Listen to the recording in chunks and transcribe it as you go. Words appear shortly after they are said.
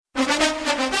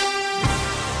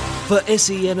For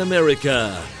SEN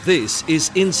America, this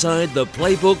is Inside the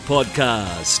Playbook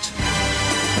podcast.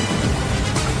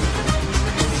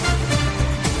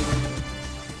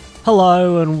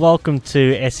 Hello and welcome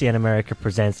to SEN America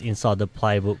Presents Inside the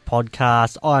Playbook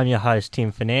podcast. I'm your host,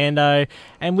 Tim Fernando,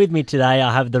 and with me today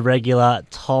I have the regular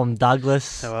Tom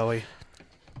Douglas. How are we?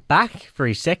 Back for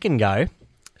his second go,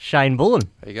 Shane Bullen.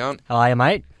 How you going? How are you,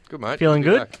 mate? Good, mate. Feeling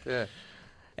good? Yeah.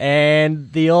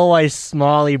 And the always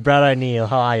smiley Brad O'Neill.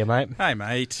 How are you, mate? Hey,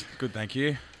 mate. Good, thank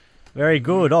you. Very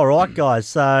good. All right, guys.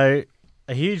 So,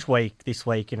 a huge week this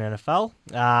week in NFL.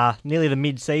 Nearly the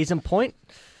mid-season point.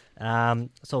 So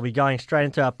we'll be going straight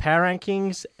into our power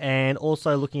rankings and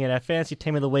also looking at our fantasy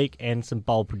team of the week and some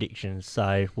bold predictions.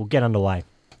 So we'll get underway.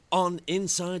 On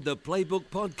Inside the Playbook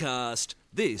podcast,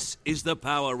 this is the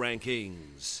Power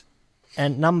Rankings.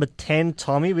 And number 10,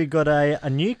 Tommy, we've got a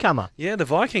newcomer. Yeah, the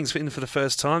Vikings in for the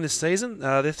first time this season.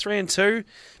 They're 3-2.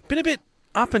 Been a bit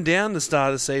up and down the start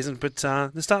of the season, but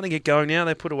they're starting to get going now.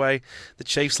 They put away the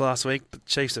Chiefs last week, but the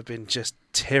Chiefs have been just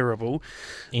terrible.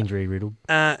 Injury riddled.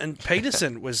 And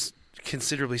Peterson was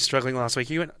considerably struggling last week.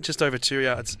 He went just over 2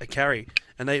 yards a carry,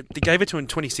 and they gave it to him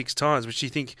 26 times, which you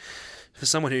think for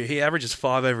someone who he averages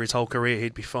 5 over his whole career,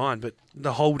 he'd be fine. But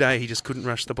the whole day he just couldn't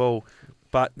rush the ball.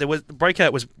 But the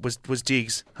breakout was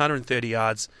Diggs, 130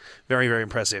 yards. Very, very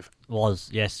impressive. Was,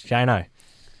 yes. Shano.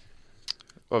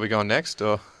 Well, are we going next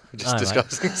or just No,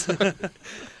 discussing?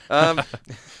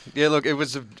 Yeah, look, it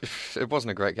wasn't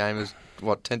a great game. It was,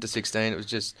 10-16. It was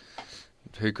just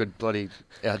who could bloody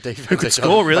out-defense. Who could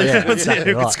score, really? Yeah, That's it.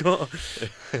 Who right. could score?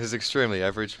 It was extremely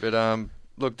average. But,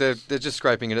 look, they're just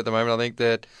scraping it at the moment. I think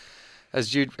that,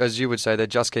 as you would say, they're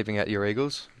just keeping out your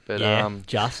Eagles. But, Yeah,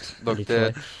 just. Look,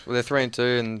 literally. they're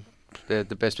 3-2 and they're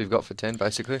the best we've got for 10,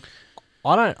 basically.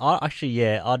 I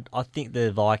think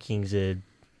the Vikings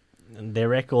their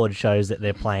record shows that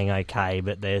they're playing okay,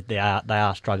 but they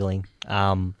are struggling.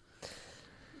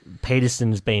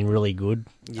 Peterson's been really good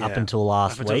up until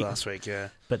last week. Yeah.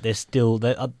 But they're still.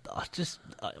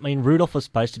 Rudolph was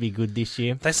supposed to be good this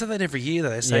year. They say that every year, though.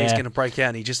 They say he's going to break out,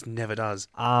 and he just never does.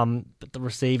 But the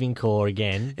receiving core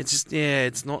again. It's just,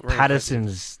 it's not very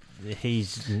Patterson's.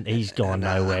 He's gone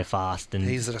nowhere fast, and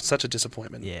he's such a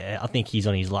disappointment. Yeah, I think he's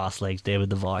on his last legs there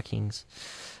with the Vikings.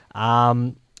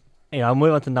 I'll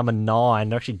move on to number 9.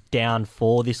 They're actually down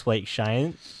 4 this week,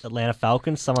 Shane. Atlanta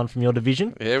Falcons, someone from your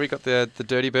division. Yeah, we got the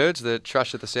Dirty Birds, the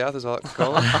trash of the South, as I like to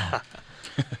call them.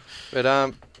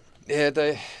 But,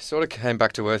 they sort of came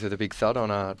back to earth with a big thud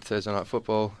on Thursday Night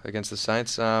Football against the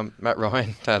Saints. Matt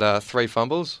Ryan had 3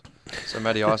 fumbles, so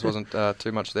Matty Ice wasn't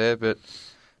too much there. But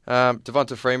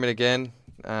Devonta Freeman again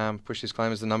pushed his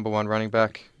claim as the number 1 running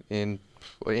back in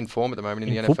form at the moment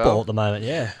in the NFL. Football at the moment,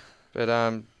 yeah. But,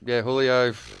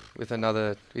 Julio with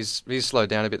another... He's slowed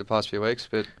down a bit the past few weeks,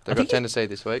 but they've got Tennessee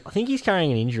this week. I think he's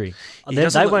carrying an injury. He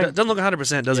doesn't look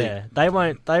 100%, does he? Yeah, they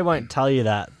won't tell you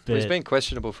that. But He's been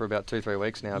questionable for about 2-3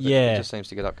 weeks now, but Yeah. he just seems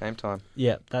to get up game time.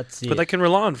 Yeah, that's it. But they can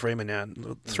rely on Freeman now.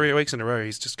 3 weeks in a row,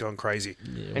 he's just gone crazy.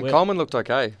 Yeah, And Coleman looked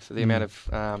okay for the amount of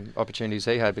opportunities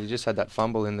he had, but he just had that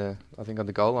fumble on the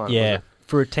goal line. Yeah,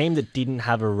 for a team that didn't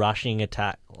have a rushing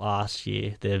attack last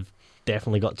year, they've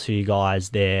definitely got 2 guys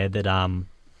there that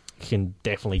can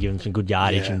definitely give them some good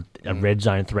yardage and red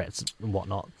zone threats and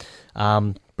whatnot.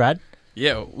 Brad?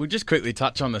 Yeah, we'll just quickly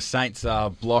touch on the Saints'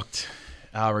 blocked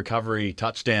recovery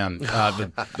touchdown,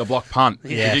 the block punt.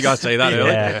 Yes. Did you guys see that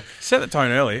Yeah. early? Set the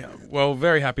tone early. Well,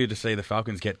 very happy to see the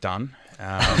Falcons get done.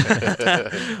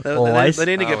 Always. They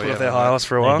need to get put off their high horse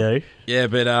for a while. They do. Yeah,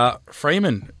 but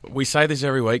Freeman, we say this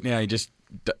every week now,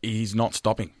 he's not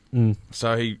stopping.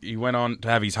 So he went on to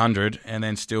have his 100 and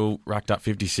then still racked up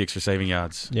 56 receiving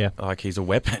yards. Yeah. Like he's a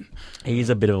weapon. He is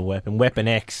a bit of a weapon. Weapon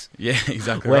X. Yeah,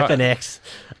 exactly Weapon right. X.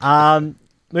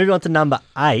 Moving on to number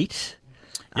 8.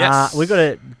 Yes. We got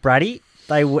a Brady.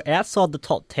 They were outside the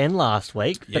top 10 last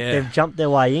week, but they've jumped their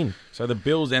way in. So the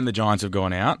Bills and the Giants have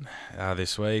gone out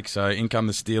this week. So in come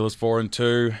the Steelers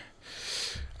 4-2.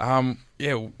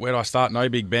 Where do I start? No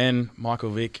Big Ben.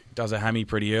 Michael Vick does a hammy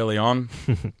pretty early on.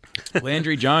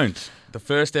 Landry Jones, the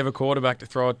first ever quarterback to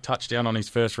throw a touchdown on his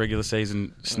first regular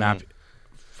season snap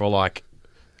for I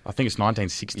think it's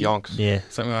 1960. Yonks. Yeah.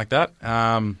 Something like that.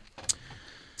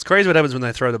 It's crazy what happens when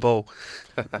they throw the ball.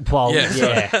 Well, Yeah.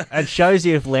 yeah. It shows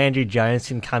you if Landry Jones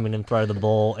can come in and throw the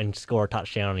ball and score a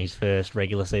touchdown on his first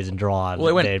regular season drive.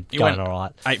 Well, they're going all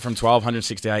right. 8 from 12,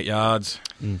 168 yards,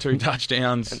 2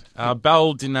 touchdowns.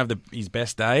 Bell didn't have his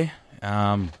best day.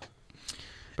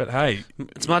 But hey,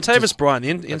 It's Martavis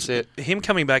Bryant. That's it. Him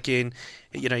coming back in,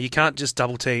 you can't just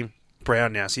double team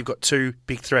Brown now. So you've got two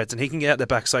big threats, and he can get out the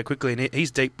back so quickly. And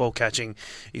his deep ball catching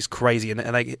is crazy.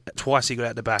 And twice he got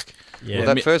out the back. Yeah.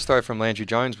 Well, that first throw from Landry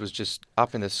Jones was just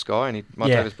up in the sky, and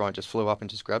Martavis Bryant just flew up and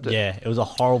just grabbed it. Yeah, it was a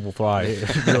horrible throw.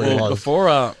 It really was.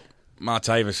 Before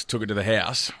Martavis took it to the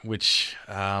house, which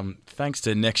thanks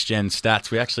to Next Gen Stats,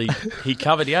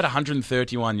 he had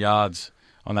 131 yards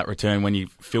on that return when you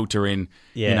filter in.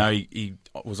 Yeah. He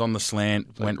was on the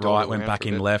slant, Like went right, went around back for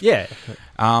a in bit. left. Yeah.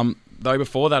 Though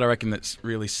before that, I reckon that's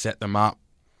really set them up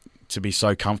to be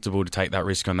so comfortable to take that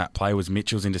risk on that play was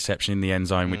Mitchell's interception in the end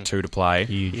zone with 2 to play.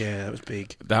 Huge. Yeah, that was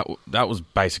big. That was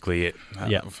basically it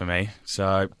Yeah. for me.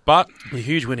 So, but A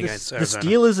huge win against The Arizona.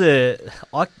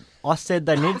 Steelers I said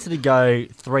they needed to go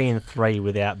 3-3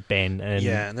 without Ben, and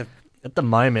and at the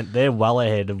moment they're well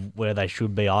ahead of where they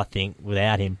should be. I think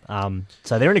without him,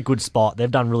 so they're in a good spot.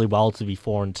 They've done really well to be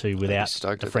 4-2 without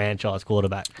stoked the at that. franchise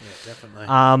quarterback. definitely.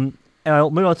 And I'll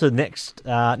move on to the next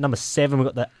number 7. We've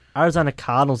got the Arizona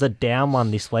Cardinals. They're down one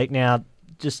this week. Now,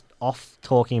 just off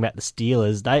talking about the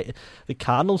Steelers, the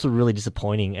Cardinals were really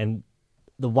disappointing. And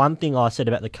the one thing I said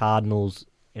about the Cardinals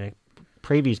in a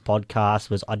previous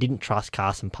podcast was I didn't trust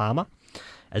Carson Palmer.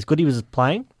 As good he was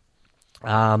playing,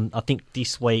 I think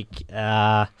this week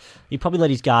he probably let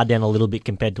his guard down a little bit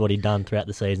compared to what he'd done throughout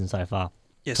the season so far.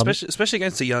 Yeah, especially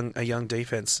against a young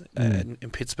defense in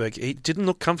Pittsburgh. He didn't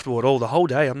look comfortable at all the whole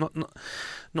day. I'm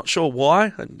not sure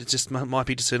why. It just might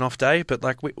be just an off day. But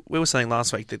like we were saying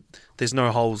last week that there's no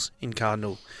holes in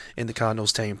the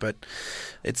Cardinals team. But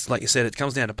it's like you said, it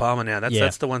comes down to Palmer now.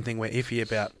 That's the one thing we're iffy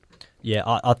about. Yeah,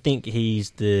 I think he's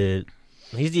the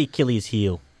Achilles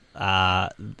heel.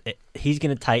 He's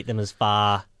going to take them as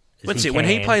far. When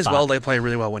he plays well, they play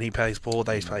really well. When he plays poor,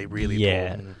 they play really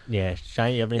poor. Yeah.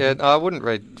 Shane, you have anything? Yeah, I wouldn't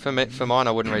read for mine.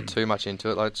 I wouldn't read too much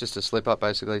into it. Like it's just a slip up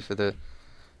basically for the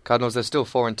Cardinals. They're still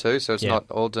 4-2, so it's not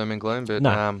all doom and gloom. But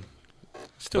No.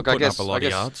 still look, putting up a lot of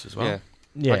yards as well.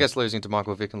 Yeah. I guess losing to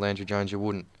Michael Vick and Landry Jones, you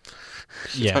wouldn't.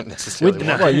 You don't necessarily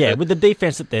with the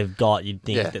defense that they've got, you'd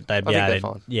think that they'd be I think able they're to.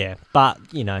 fine. Yeah, but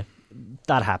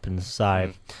that happens.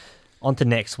 So on to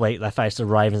next week, they face the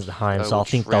Ravens at home. They So I will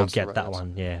think they'll trounce the get that Ravens.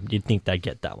 one. Yeah, you'd think they'd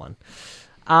get that one.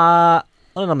 On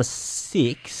to number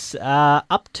 6,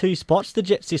 up 2 spots the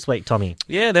Jets this week, Tommy.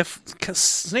 Yeah, they've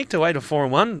sneaked away to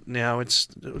 4-1 now. It's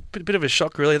a bit of a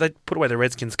shock, really. They put away the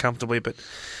Redskins comfortably, but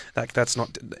that's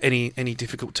not any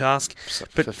difficult task.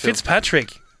 But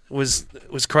Fitzpatrick was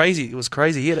crazy. It was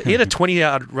crazy. He had a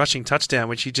 20-yard rushing touchdown,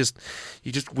 which you just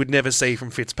would never see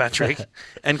from Fitzpatrick.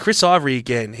 And Chris Ivory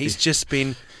again. He's just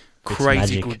been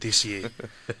crazy magic. good this year.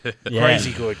 Yeah.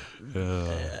 Crazy good.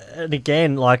 And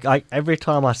again, every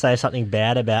time I say something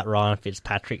bad about Ryan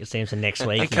Fitzpatrick, it seems the next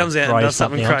week He comes out and throws does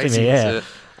something onto me, crazy. Yeah.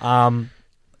 That's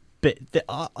But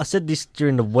I said this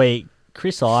during the week.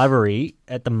 Chris Ivory,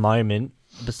 at the moment,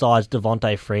 besides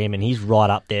Devontae Freeman, he's right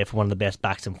up there for one of the best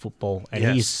backs in football, and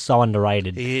Yes. he's so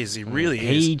underrated. He is. He really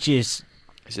is. He just,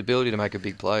 His ability to make a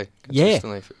big play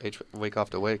consistently for each week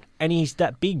after week. and he's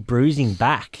that big bruising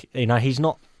back. He's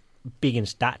not big in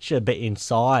stature, but in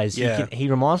size. Yeah. He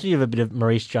reminds me of a bit of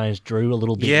Maurice Jones-Drew a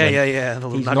little bit. Yeah. when The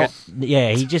little He's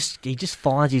nugget. he just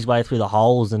finds his way through the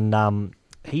holes, and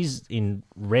he's in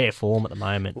rare form at the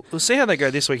moment. We'll see how they go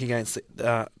this week against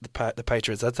the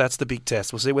Patriots. That's the big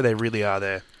test. We'll see where they really are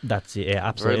there. That's it. Yeah, Very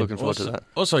absolutely. looking forward to that.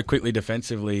 Also, quickly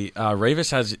defensively, Revis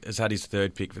has had his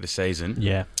 3rd pick for the season.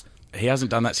 Yeah. He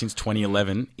hasn't done that since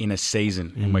 2011 in a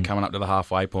season, and we're coming up to the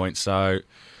halfway point. So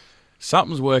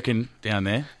something's working down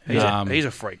there. He's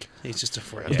a freak. He's just a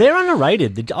freak. They're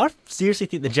underrated. I seriously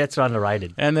think the Jets are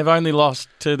underrated. And they've only lost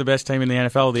to the best team in the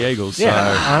NFL, the Eagles. Yeah.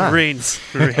 So I know. Rins.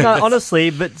 No, honestly,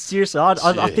 but seriously,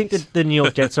 I think that the New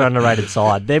York Jets are an underrated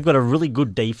side. They've got a really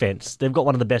good defense. They've got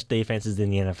one of the best defenses in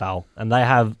the NFL, and they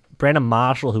have Brandon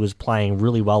Marshall, who is playing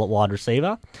really well at wide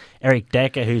receiver, Eric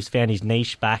Decker, who's found his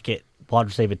niche back at wide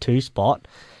receiver 2 spot,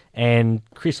 and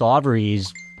Chris Ivory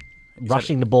is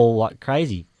rushing the ball like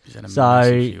crazy. he's had a So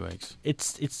massive few weeks.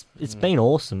 it's been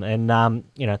awesome, and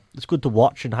it's good to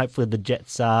watch, and hopefully the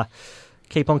Jets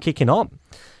keep on kicking on.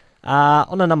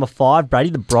 On to number 5, Brady,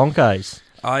 the Broncos.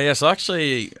 Yes, I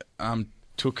actually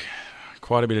took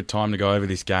quite a bit of time to go over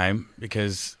this game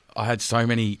because I had so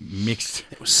many mixed,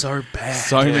 It was so bad.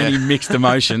 many mixed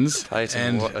emotions, Peyton,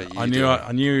 and what are you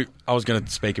I knew I was going to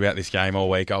speak about this game all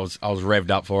week. I was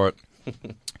revved up for it.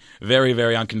 Very,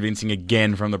 very unconvincing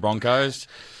again from the Broncos.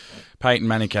 Peyton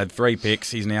Manning had 3 picks.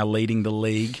 He's now leading the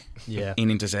league Yeah. in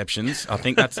interceptions. I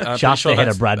think that's Just ahead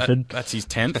of Bradford. That's his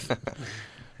 10th.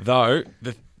 Though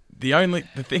the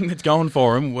thing that's going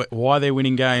for him, why they're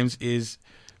winning games, is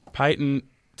Peyton,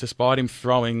 despite him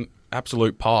throwing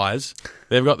absolute pies,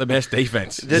 they've got the best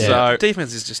defense. The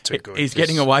defense is just too good. He's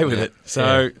getting away with it.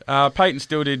 So Peyton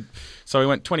still did. So he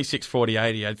went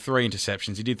 26-48. He had 3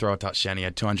 interceptions. He did throw a touchdown. He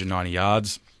had 290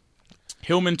 yards.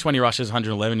 Hillman, 20 rushes,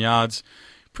 111 yards.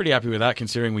 Pretty happy with that,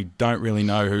 considering we don't really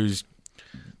know who's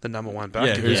the number one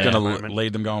back. who's going to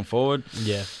lead them going forward.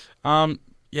 Yeah.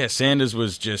 Sanders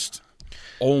was just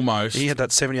almost. He had that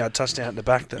 7-yard touchdown at the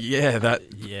back.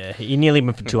 He nearly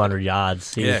went for 200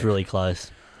 yards. He was really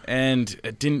close. And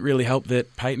it didn't really help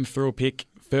that Peyton threw a pick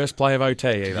first play of OT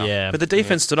either. Yeah. But the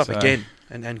defense stood up again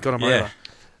and got him over.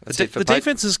 The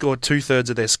defense has scored 2/3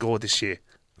 of their score this year.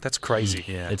 That's crazy.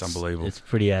 Yeah, it's unbelievable. It's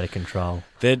pretty out of control.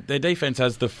 Their defense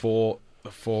has the four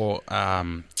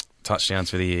touchdowns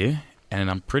for the year,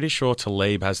 and I'm pretty sure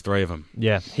Talib has 3 of them.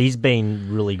 Yeah, he's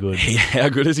been really good. How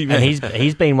good has he been? And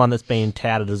he's been one that's been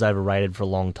touted as overrated for a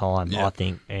long time, I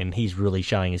think, and he's really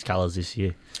showing his colours this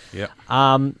year. Yeah.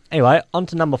 Anyway, on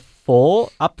to number 4,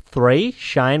 up 3.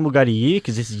 Shane, we'll go to you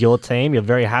because this is your team. You're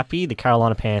very happy, the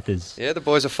Carolina Panthers. Yeah, the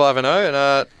boys are 5-0,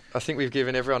 and I think we've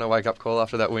given everyone a wake-up call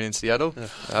after that win in Seattle,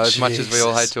 as much as we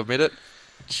all hate to admit it.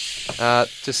 I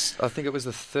think it was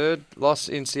the 3rd loss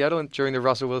in Seattle during the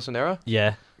Russell Wilson era.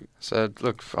 Yeah. So,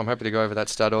 look, I'm happy to go over that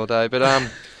stat all day.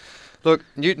 But, look,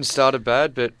 Newton started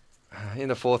bad, but in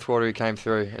the 4th quarter he came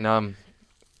through. And,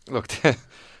 look,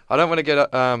 I don't want to get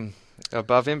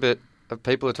above him, but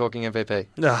people are talking MVP.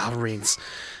 Rins.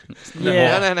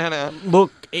 Yeah. No.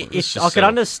 Look, I could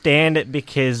understand it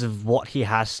because of what he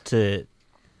has to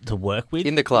work with.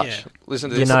 In the clutch. Yeah. Listen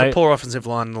to this. The poor offensive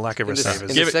line and the lack of In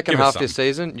receivers. the second half this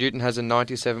season, Newton has a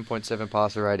 97.7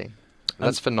 passer rating.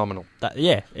 That's phenomenal.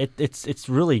 It's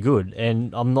really good,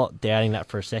 and I'm not doubting that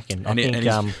for a second. I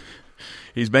think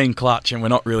he's been clutch, and we're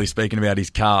not really speaking about his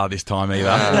car this time either.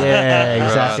 Yeah,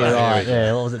 exactly right.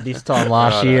 Yeah, what was it this time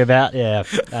last year about? Yeah,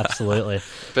 absolutely.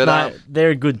 But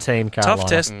they're a good team,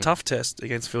 Carolina. Tough test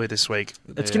against Philly this week.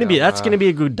 That's going to be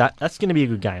a good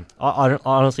game. I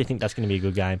honestly think that's going to be a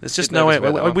good game. There's just no way.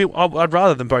 I'd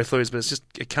rather them both lose, but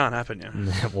it can't happen.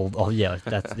 Yeah.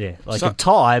 That's a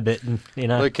tie, but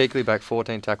Luke Kuechly back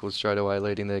 14 tackles straight away,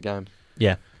 leading their game.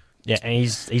 Yeah, and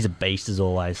he's a beast as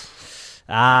always.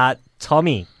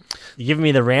 Tommy, you're giving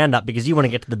me the roundup because you want to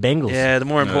get to the Bengals. Yeah, the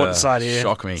more important side here.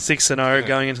 Shock me. 6-0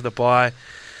 going into the bye.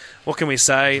 What can we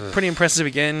say? Pretty impressive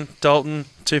again. Dalton,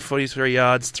 243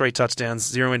 yards, 3 touchdowns,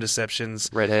 0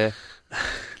 interceptions. Red hair.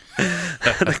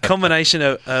 The combination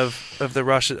of the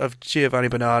rush of Giovanni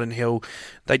Bernard and Hill,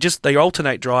 they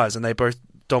alternate drives and they both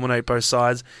dominate both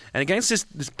sides. And against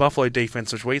this Buffalo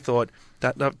defense, which we thought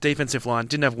that defensive line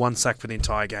didn't have 1 sack for the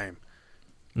entire game.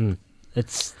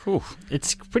 It's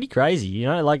pretty crazy,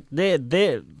 Like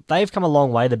they've come a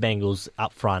long way. The Bengals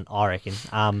up front, I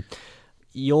reckon.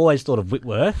 You always thought of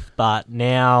Whitworth, but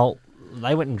now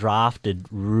they went and drafted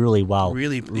really well,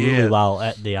 really well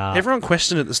at the. Everyone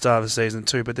questioned at the start of the season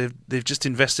too, but they've just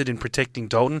invested in protecting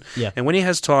Dalton. Yeah. And when he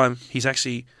has time, he's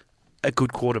actually a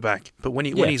good quarterback. But when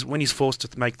he's forced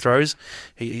to make throws,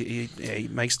 he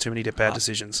makes too many bad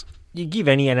decisions. You give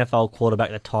any NFL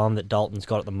quarterback the time that Dalton's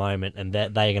got at the moment, and they're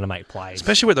going to make plays.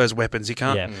 Especially with those weapons, you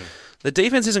can't. Yeah. The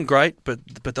defense isn't great, but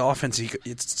the offense,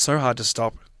 it's so hard to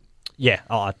stop. Yeah,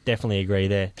 I definitely agree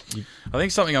there. I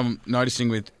think something I'm noticing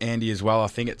with Andy as well, I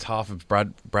think it's half of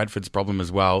Bradford's problem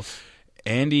as well.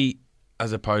 Andy,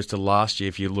 as opposed to last year,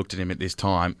 if you looked at him at this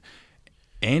time,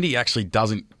 Andy actually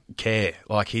doesn't care.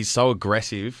 Like, he's so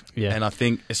aggressive. Yeah. And I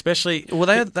think especially... Well,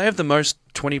 they have the most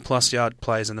 20-plus yard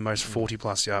plays and the most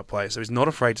 40-plus yard plays, so he's not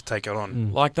afraid to take it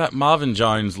on. Like that Marvin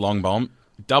Jones long bomb,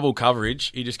 double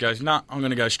coverage, he just goes, I'm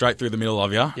going to go straight through the middle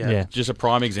of you. Yeah. Just a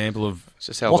prime example of...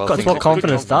 Just how what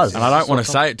confidence does. And I don't want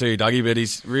to say it to you, Dougie, but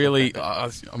he's really...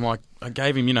 I'm like, I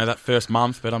gave him, that first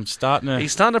month, but I'm starting to...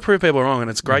 He's starting to prove people wrong, and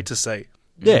it's great to see.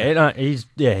 Yeah,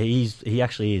 he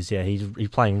actually is. Yeah, he's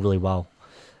playing really well.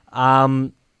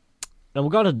 Now we'll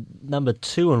go to number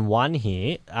 2 and 1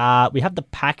 here. We have the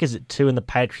Packers at 2 and the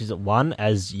Patriots at 1,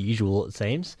 as usual, it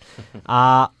seems.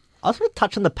 I just want to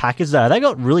touch on the Packers, though. They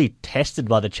got really tested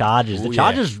by the Chargers. The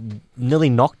Chargers nearly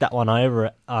knocked that one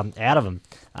over out of them.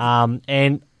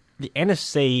 And the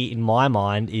NFC, in my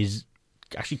mind, is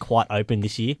actually quite open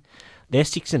this year. They're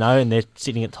 6-0 and they're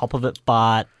sitting at the top of it,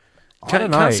 but I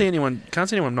don't know. Can't see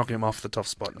anyone knocking him off the top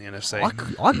spot in the NFC.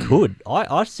 I could.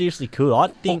 I seriously could. I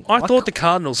thought the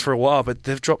Cardinals for a while, but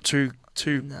they've dropped two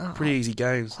pretty easy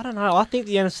games. I don't know. I think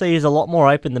the NFC is a lot more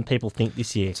open than people think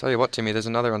this year. Tell you what, Timmy, there's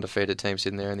another undefeated team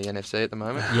sitting there in the NFC at the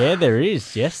moment. Yeah, there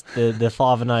is. Yes, the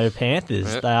 5-0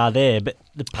 Panthers. Yep. They are there, but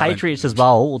the Patriots as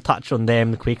well. We'll touch on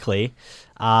them quickly.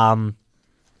 I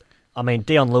mean,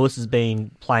 Dion Lewis has been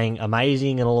playing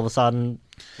amazing, and all of a sudden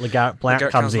LeGarrette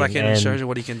Blount comes back in and shows and you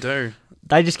what he can do.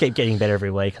 they just keep getting better every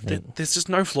week, I think. There's just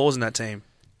no flaws in that team.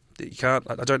 You can't.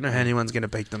 I don't know how anyone's going to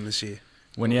beat them this year.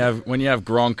 When you have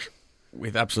Gronk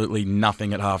with absolutely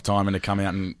nothing at halftime and to come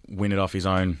out and win it off his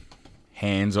own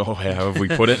hands or however we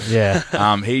put it,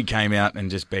 he came out and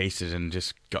just beasted and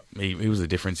just he was the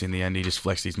difference in the end. He just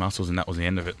flexed his muscles and that was the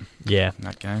end of it. Yeah, in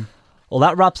that game. Well,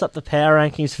 that wraps up the power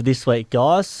rankings for this week,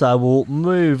 guys. So we'll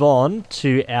move on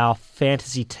to our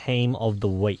fantasy team of the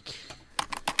week.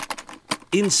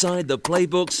 Inside the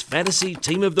Playbook's Fantasy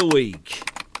Team of the Week.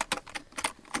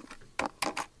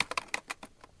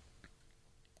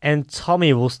 And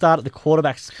Tommy, we'll start at the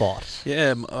quarterback spot.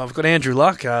 Yeah, I've got Andrew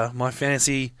Luck, my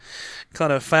fantasy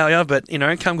kind of failure, but,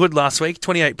 come good last week,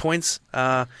 28 points.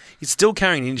 He's still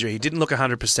carrying an injury. He didn't look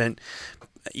 100%.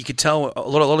 You could tell a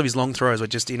lot of his long throws were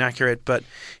just inaccurate, but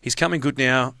he's coming good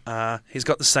now. He's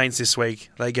got the Saints this week.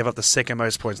 They gave up the second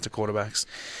most points to quarterbacks.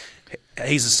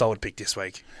 He's a solid pick this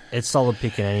week. It's solid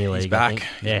pick in any league. He's back.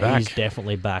 I think. He's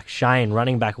definitely back. Shane,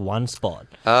 running back one spot.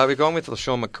 We're going with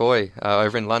LaShawn McCoy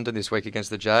over in London this week against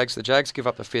the Jags. The Jags give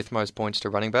up the 5th most points to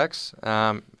running backs.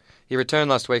 He returned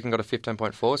last week and got a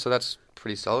 15.4, so that's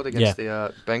pretty solid against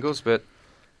the Bengals. But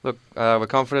look, we're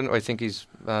confident. I think he's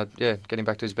getting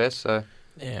back to his best. So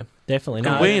yeah, definitely.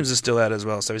 And Williams is still out as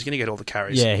well, so he's going to get all the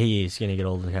carries. Yeah, he is going to get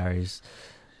all the carries.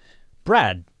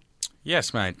 Brad.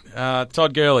 Yes, mate.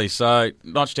 Todd Gurley. So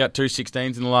notched out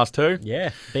 216s in the last 2.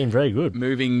 Yeah, been very good.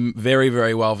 Moving very,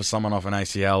 very well for someone off an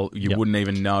ACL. You wouldn't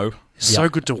even know. So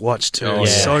good to watch too. Oh, yeah.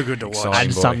 So good to watch. Exciting.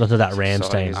 Add something to that Rams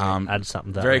team. Add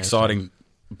something to that very Rams exciting team.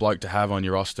 bloke to have on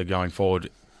your roster going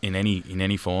forward in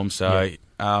any form. So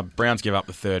Browns give up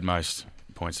the 3rd most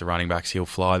points to running backs. He'll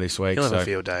fly this week. He'll have a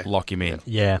field day. Lock him in.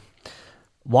 Yeah.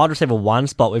 Wide receiver one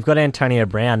spot, we've got Antonio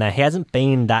Brown. Now, he hasn't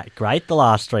been that great the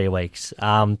last 3 weeks,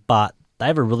 but they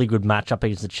have a really good matchup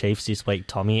against the Chiefs this week,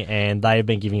 Tommy, and they've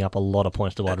been giving up a lot of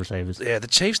points to wide receivers. Yeah, the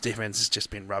Chiefs' defense has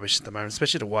just been rubbish at the moment,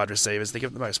 especially to wide receivers. They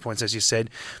give the most points, as you said.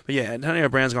 But yeah, Antonio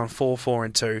Brown's gone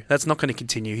 4-4-2. That's not going to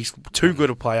continue. He's too good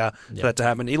a player for that to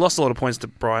happen. He lost a lot of points to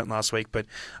Bryant last week, but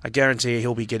I guarantee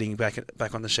he'll be getting back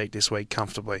on the sheet this week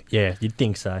comfortably. Yeah, you'd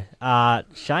think so.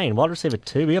 Shane, wide receiver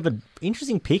 2. We have an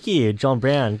interesting pick here, John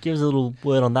Brown. Give us a little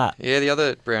word on that. Yeah, the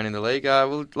other Brown in the league.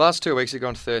 Last 2 weeks he's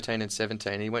gone 13 and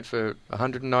 17. He went for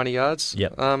 190 yards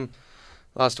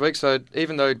last week. So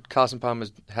even though Carson Palmer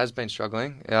has been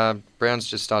struggling, Brown's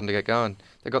just starting to get going.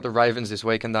 They've got the Ravens this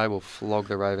week and they will flog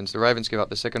the Ravens. The Ravens give up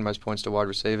the 2nd most points to wide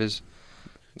receivers.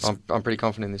 I'm pretty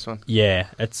confident in this one. Yeah,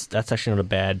 that's actually not a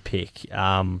bad pick.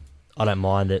 I don't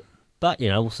mind it, but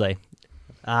we'll see.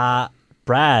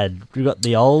 Brad, we've got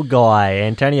the old guy,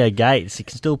 Antonio Gates. He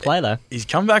can still play though. He's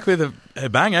come back with a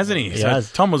bang, hasn't he?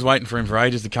 Tom was waiting for him for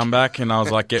ages to come back, and I was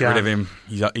like, get rid of him.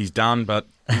 He's done, but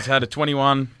he's had a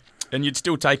 21, and you'd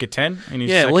still take a 10. In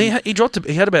his second. Well, he dropped.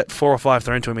 He had about 4 or 5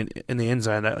 thrown to him in the end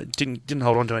zone. Didn't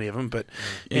hold on to any of them, but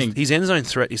his end zone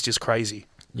threat is just crazy.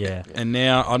 Yeah. And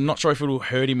now, I'm not sure if it'll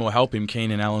hurt him or help him,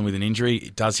 Keenan Allen, with an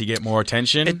injury. Does he get more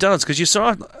attention? It does, because you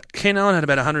saw Keenan Allen had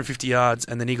about 150 yards,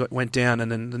 and then he went down,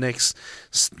 and then the next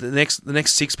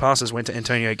 6 passes went to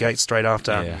Antonio Gates straight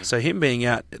after. Yeah. So him being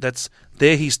out,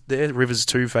 they're Rivers'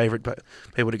 2 favourite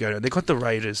people to go to. They've got the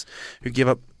Raiders, who give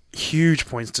up huge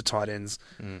points to tight ends.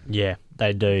 Yeah,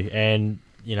 they do, and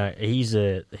he's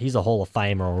a Hall of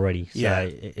Famer already.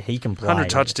 So he can play. 100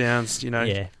 touchdowns.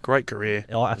 Great career.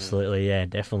 Oh, absolutely, yeah,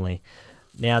 definitely.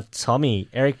 Now, Tommy,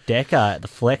 Eric Decker at the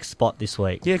flex spot this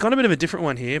week. Yeah, got a bit of a different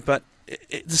one here, but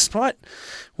despite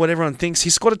what everyone thinks,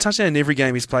 he's scored a touchdown in every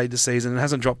game he's played this season and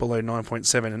hasn't dropped below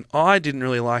 9.7. And I didn't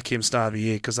really like him start of the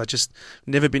year because I just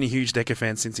never been a huge Decker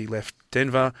fan since he left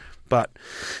Denver. But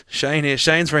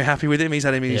Shane's very happy with him. He's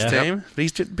had him in his team. But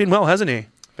he's been well, hasn't he?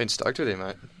 Been stoked with him,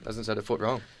 mate. Hasn't said a foot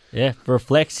wrong. Yeah, for a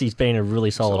flex, he's been a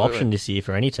really solid option this year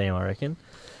for any team, I reckon.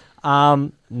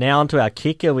 Now onto our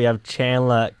kicker, we have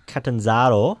Chandler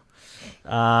Catanzaro,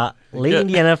 leading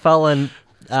the NFL in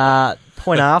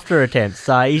point after attempts.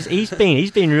 So he's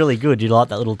been really good. You like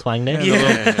that little twang there?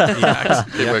 Yeah.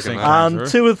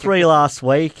 2 or 3 last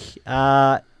week.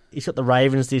 He's got the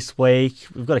Ravens this week.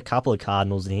 We've got a couple of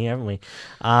Cardinals in here, haven't we?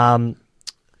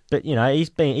 But he's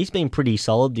been pretty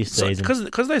solid this season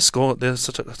because they score. There's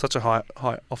such a high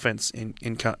offense in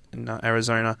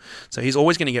Arizona, so he's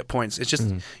always going to get points. It's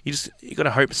just you got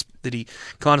to hope that he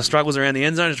kind of struggles around the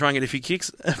end zone to try and get a few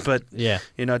kicks. But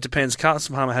it depends.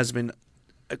 Carson Palmer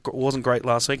wasn't great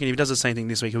last week, and if he does the same thing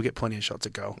this week, he'll get plenty of shots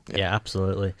at goal. Yeah,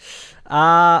 absolutely.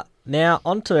 Now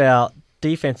onto our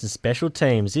defense and special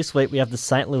teams. This week we have the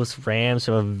St. Louis Rams,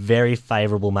 who have a very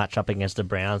favourable matchup against the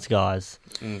Browns, guys.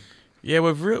 Yeah,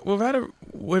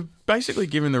 we've basically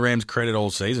given the Rams credit all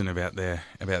season about their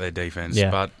defense,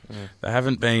 but they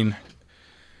haven't been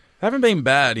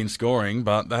bad in scoring,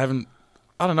 but they haven't.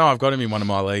 I don't know. I've got him in one of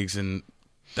my leagues, and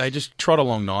they just trot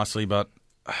along nicely. But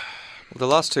the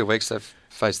last 2 weeks they've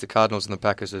faced the Cardinals and the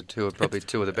Packers, who are probably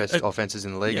two of the best offenses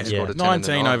in the league. Yeah. And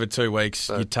 19 over 2 weeks.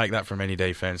 You'd take that from any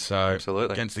defense. So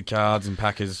absolutely. Against the Cards and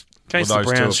Packers, against those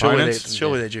the Browns, two opponents,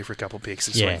 surely they're due for a couple of picks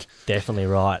this week. Yeah, definitely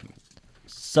right.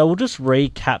 So we'll just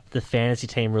recap the fantasy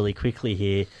team really quickly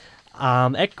here.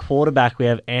 At quarterback, we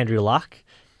have Andrew Luck.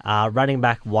 Running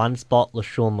back 1 spot,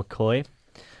 LaShawn McCoy.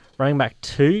 Running back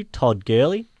 2, Todd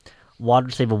Gurley. Wide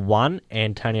receiver 1,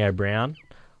 Antonio Brown.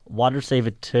 Wide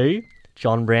receiver 2,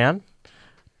 John Brown.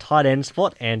 Tight end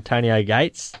spot, Antonio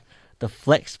Gates. The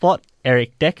flex spot,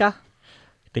 Eric Decker.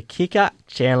 The kicker,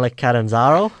 Chandler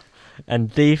Catanzaro.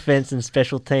 And defense and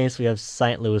special teams, we have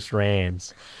St. Louis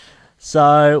Rams.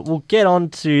 So we'll get on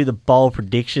to the bowl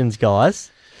predictions, guys.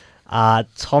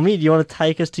 Tommy, do you want to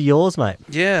take us to yours, mate?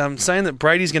 Yeah, I'm saying that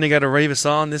Brady's going to go to Revis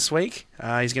Island this week.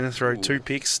 He's going to throw 2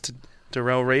 picks to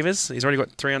Darrell Revis. He's already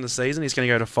got 3 on the season. He's going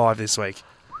to go to 5 this week.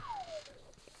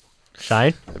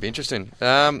 Shane? That'd be interesting.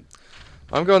 I'm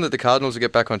going that the Cardinals will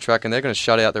get back on track, and they're going to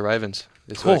shut out the Ravens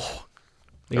this week.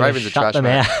 The Ravens are trash,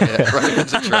 mate. Yeah,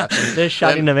 Ravens are trash. They're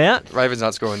shutting them out? Ravens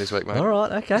aren't scoring this week, mate. All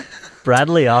right, okay.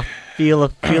 Bradley, I feel a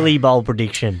Philly bowl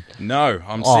prediction. No,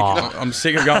 I'm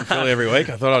sick of going Philly every week.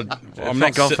 I thought I'm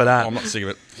Thank God for that. I'm not sick of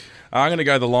it. I'm going to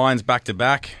go the Lions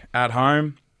back-to-back at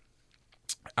home,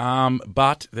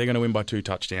 but they're going to win by 2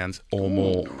 touchdowns or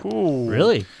more. Ooh.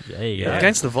 Really? There you go.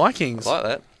 Against the Vikings. I like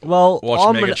that. Well,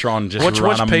 Watch Megatron just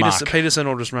run amok. Peterson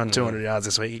will just run 200 yards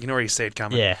this week. You can already see it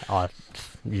coming. Yeah,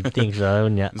 you'd think so,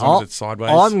 wouldn't you? As long as it's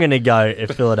sideways. I'm going to go a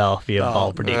Philadelphia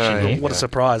bowl prediction here. What a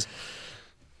surprise.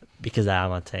 Because they are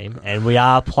my team. And we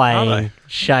are playing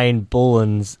Shane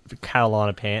Bullen's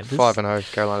Carolina Panthers.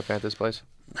 5-0 Carolina Panthers, please.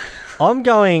 I'm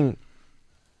going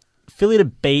Philly to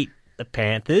beat the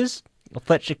Panthers.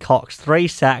 Fletcher Cox, 3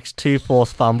 sacks, 2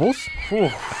 forced fumbles.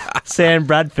 Sam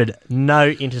Bradford,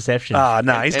 no interceptions.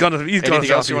 No, he's gone.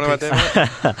 Anything else you want to add there,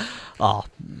 mate? Oh,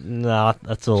 no,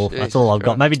 that's all. That's all I've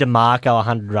got. Maybe DeMarco,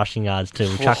 100 rushing yards too.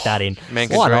 We'll chuck that in. Man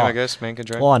can dream, I guess. Man can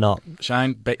dream. Why not?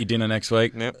 Shane, bet your dinner next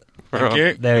week. Yep. Thank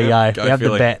you. There you go. We have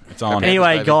Philly. the bet. It's on.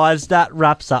 Anyway, baby. guys, that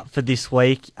wraps up for this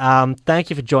week. Thank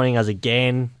you for joining us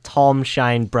again. Tom,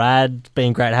 Shane, Brad, it's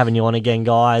been great having you on again,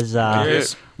 guys.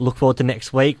 Yes. Look forward to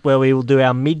next week where we will do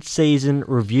our mid-season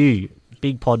review.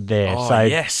 Big pod there. Oh, so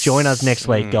yes. join us next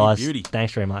week, guys. Beauty.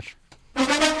 Thanks very much.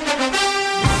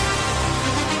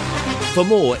 For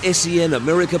more SEN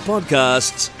America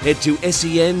podcasts, head to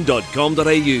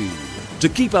sen.com.au. To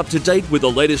keep up to date with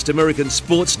the latest American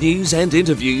sports news and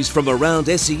interviews from around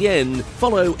SEN,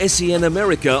 follow SEN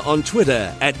America on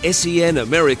Twitter at SEN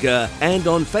America and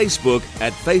on Facebook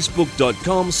at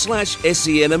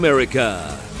facebook.com/SEN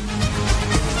America.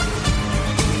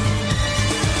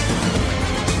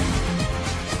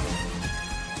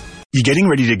 You're getting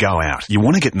ready to go out. You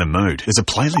want to get in the mood. There's a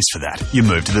playlist for that. You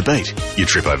move to the beat. You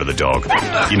trip over the dog.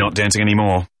 You're not dancing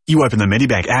anymore. You open the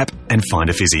Medibank app and find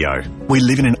a physio. We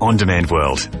live in an on-demand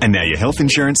world, and now your health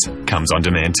insurance comes on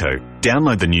demand too.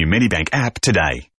 Download the new Medibank app today.